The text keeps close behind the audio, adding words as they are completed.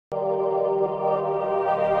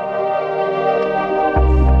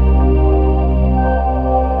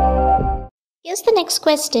Here's the next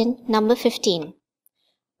question, number 15.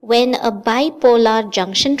 When a bipolar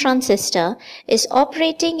junction transistor is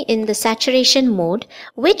operating in the saturation mode,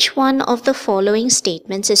 which one of the following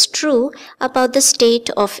statements is true about the state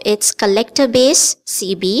of its collector base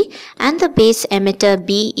CB and the base emitter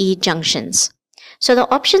BE junctions? So the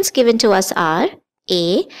options given to us are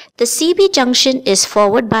A. The CB junction is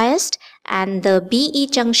forward biased and the BE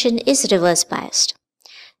junction is reverse biased.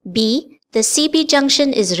 B. The CB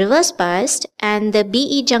junction is reverse biased and the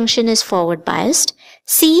BE junction is forward biased.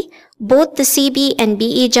 C. Both the CB and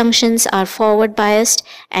BE junctions are forward biased,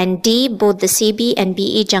 and D. Both the CB and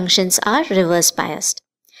BE junctions are reverse biased.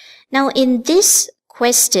 Now in this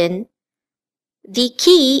question, the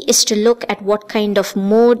key is to look at what kind of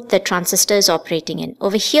mode the transistor is operating in.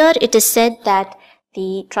 Over here it is said that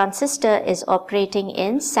the transistor is operating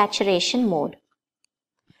in saturation mode.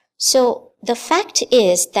 So the fact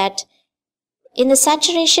is that in the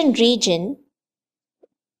saturation region,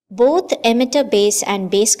 both emitter base and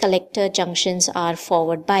base collector junctions are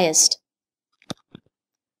forward biased.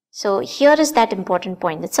 So here is that important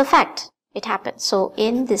point. It's a fact. It happens. So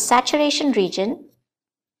in the saturation region,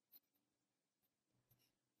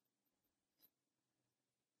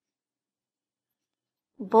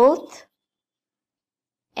 both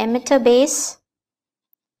emitter base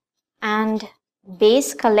and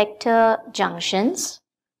base collector junctions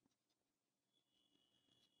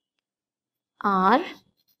are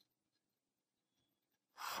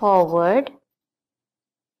forward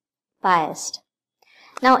biased.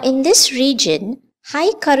 Now in this region,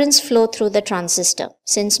 high currents flow through the transistor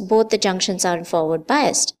since both the junctions are forward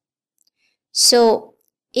biased. So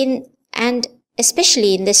and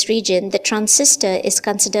especially in this region, the transistor is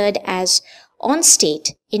considered as on state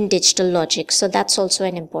in digital logic. So that's also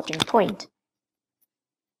an important point.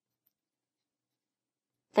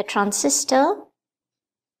 The transistor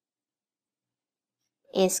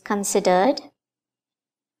is considered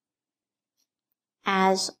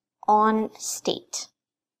as on state.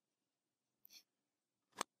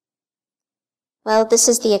 Well, this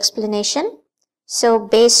is the explanation. So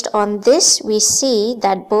based on this, we see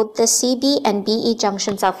that both the CB and BE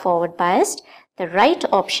junctions are forward biased. The right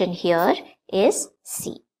option here is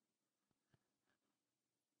C.